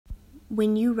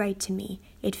When you write to me,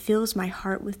 it fills my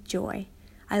heart with joy.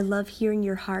 I love hearing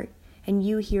your heart and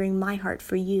you hearing my heart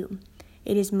for you.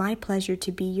 It is my pleasure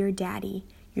to be your daddy,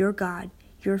 your God,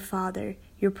 your father,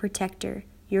 your protector,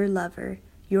 your lover,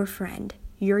 your friend,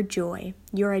 your joy,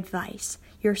 your advice,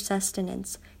 your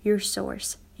sustenance, your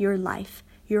source, your life,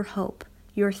 your hope,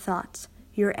 your thoughts,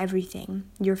 your everything,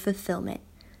 your fulfillment.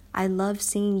 I love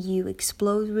seeing you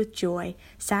explode with joy,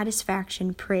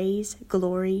 satisfaction, praise,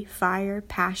 glory, fire,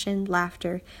 passion,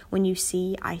 laughter when you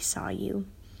see I saw you.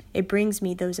 It brings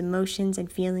me those emotions and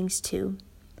feelings too.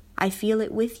 I feel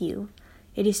it with you.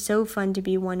 It is so fun to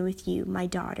be one with you, my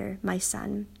daughter, my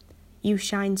son. You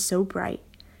shine so bright,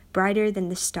 brighter than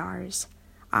the stars.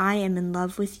 I am in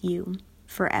love with you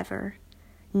forever.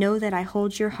 Know that I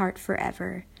hold your heart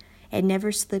forever. It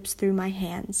never slips through my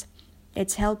hands.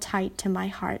 It's held tight to my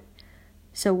heart.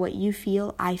 So what you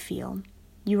feel, I feel.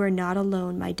 You are not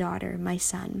alone, my daughter, my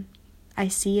son. I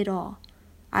see it all.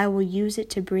 I will use it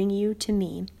to bring you to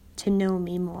me, to know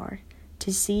me more,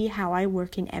 to see how I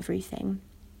work in everything.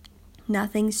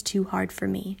 Nothing's too hard for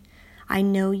me. I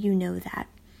know you know that.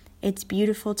 It's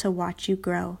beautiful to watch you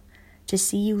grow, to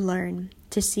see you learn,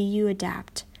 to see you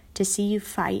adapt, to see you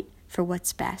fight for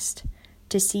what's best,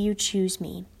 to see you choose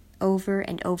me over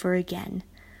and over again.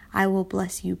 I will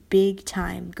bless you big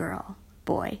time, girl,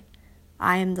 boy.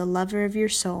 I am the lover of your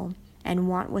soul and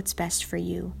want what's best for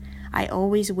you. I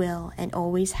always will and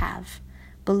always have.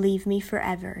 Believe me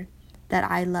forever that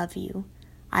I love you.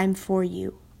 I'm for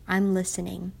you. I'm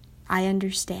listening. I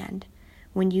understand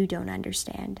when you don't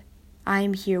understand. I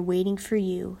am here waiting for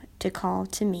you to call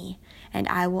to me, and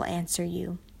I will answer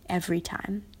you every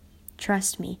time.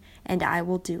 Trust me, and I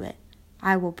will do it.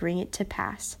 I will bring it to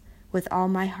pass with all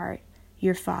my heart,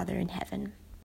 your Father in heaven.